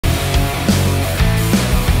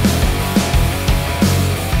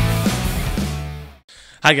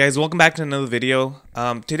Hi guys, welcome back to another video.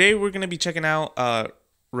 Today we're gonna be checking out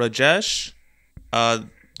Rajesh.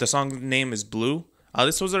 The song name is Blue.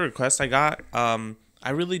 This was a request I got.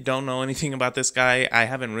 I really don't know anything about this guy. I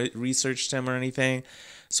haven't researched him or anything,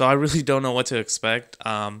 so I really don't know what to expect.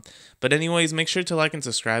 But anyways, make sure to like and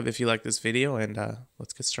subscribe if you like this video, and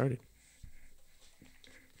let's get started.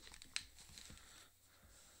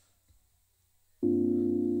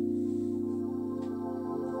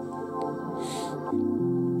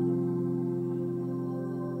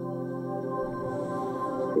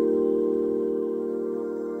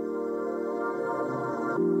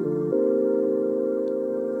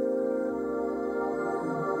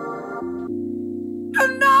 You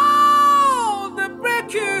know they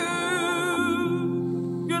break you,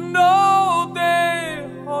 you know they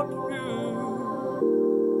hurt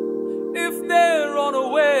you. If they run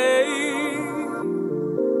away,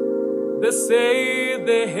 they say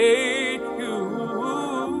they hate you.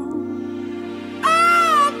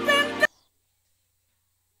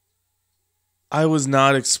 I was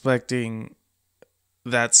not expecting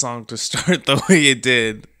that song to start the way it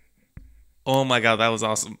did. Oh my god, that was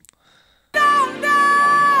awesome.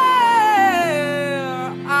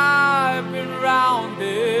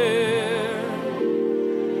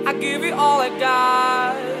 I give you all I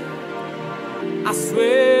got. I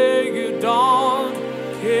swear you don't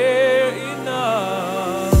care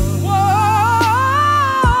enough. Whoa,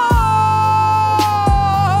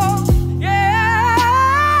 yeah.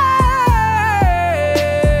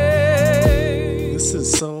 This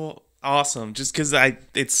is so awesome. Just because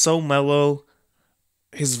it's so mellow.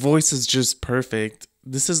 His voice is just perfect.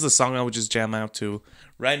 This is the song I would just jam out to.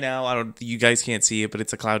 Right now, you guys can't see it, but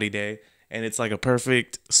it's a cloudy day. And it's like a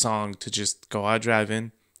perfect song to just go out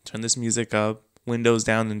driving, turn this music up, windows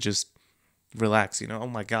down, and just relax, you know? Oh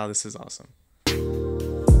my god, this is awesome.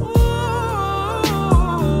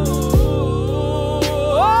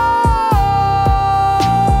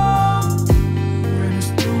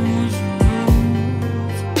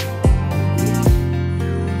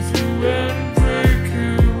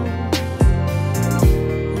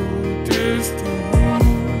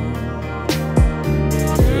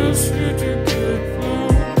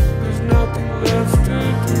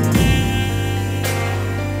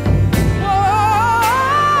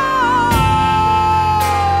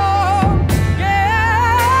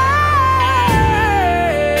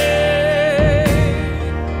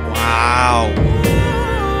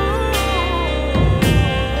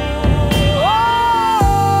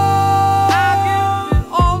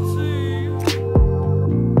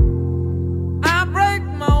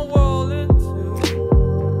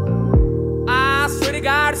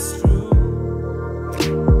 God is true.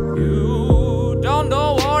 You don't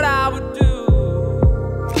know what I would do.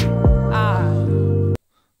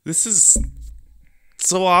 This is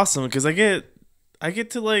so awesome because I get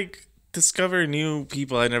to like discover new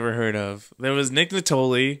people I never heard of. There was Nick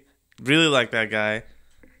Natoli, really like that guy.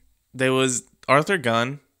 There was Arthur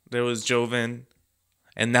Gunn. There was Joven,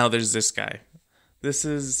 and now there's this guy. This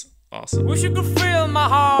is awesome. Wish you could feel my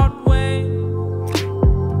heart when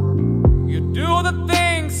you do the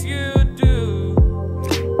things you do,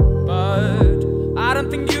 but I don't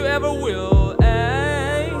think you ever will,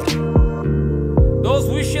 eh? Those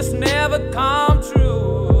wishes never come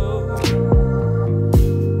true.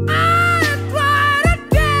 I try to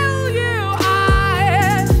tell you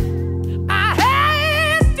I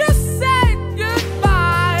hate to say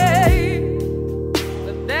goodbye,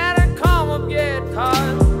 but that ain't come up yet,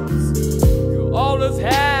 'cause you always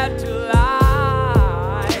had to lie.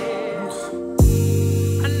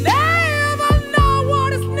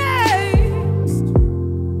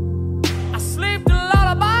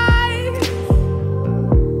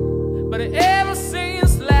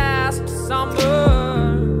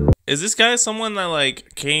 Is this guy someone that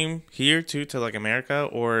like came here to like America,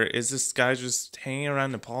 or is this guy just hanging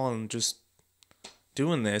around Nepal and just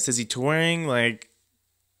doing this? Is he touring? Like,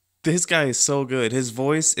 this guy is so good. His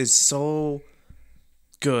voice is so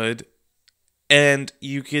good, and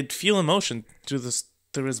you could feel emotion through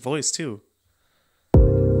his voice too.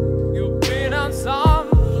 You've been on some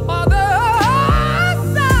other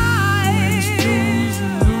side.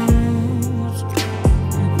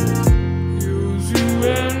 Use you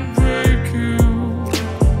and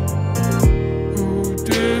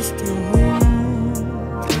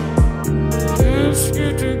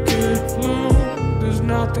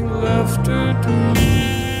nothing left to do.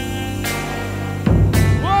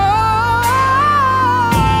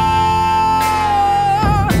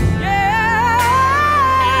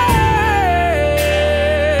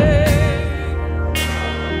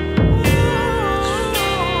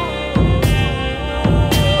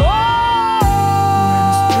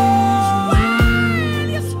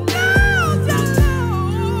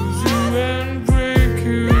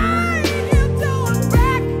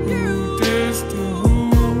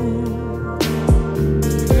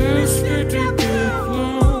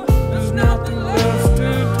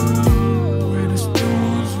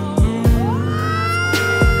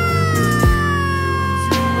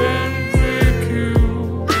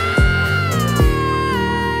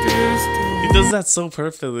 does that so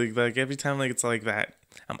perfectly. Like every time, like it's like that.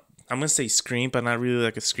 I'm gonna say scream, but not really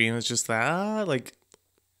like a scream. It's just that like,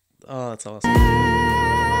 oh, that's awesome.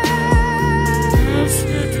 There's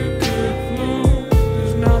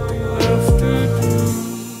nothing left to do.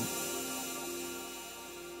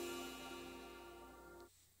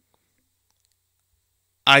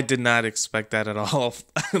 I did not expect that at all.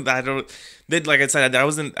 I don't. Like I said, I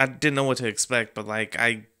wasn't. I didn't know what to expect, but like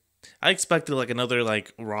I expected like another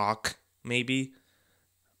like rock maybe,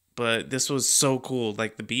 but this was so cool.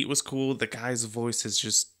 Like the beat was cool. The guy's voice is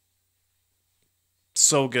just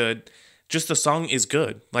so good. Just the song is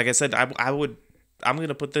good. Like I said, I'm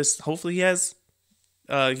gonna put this. Hopefully he has.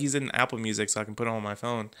 He's in Apple Music, so I can put it on my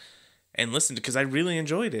phone and listen to because I really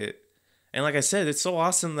enjoyed it. And like I said, it's so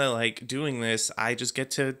awesome that like doing this, I just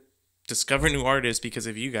get to discover new artists because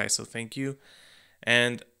of you guys. So thank you.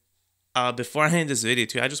 And before I end this video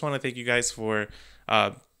too, I just want to thank you guys for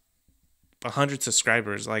 100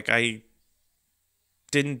 subscribers. Like I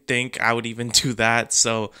didn't think I would even do that,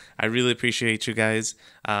 so I really appreciate you guys.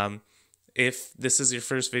 If this is your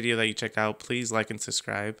first video that you check out, please like and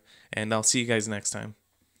subscribe, and I'll see you guys next time.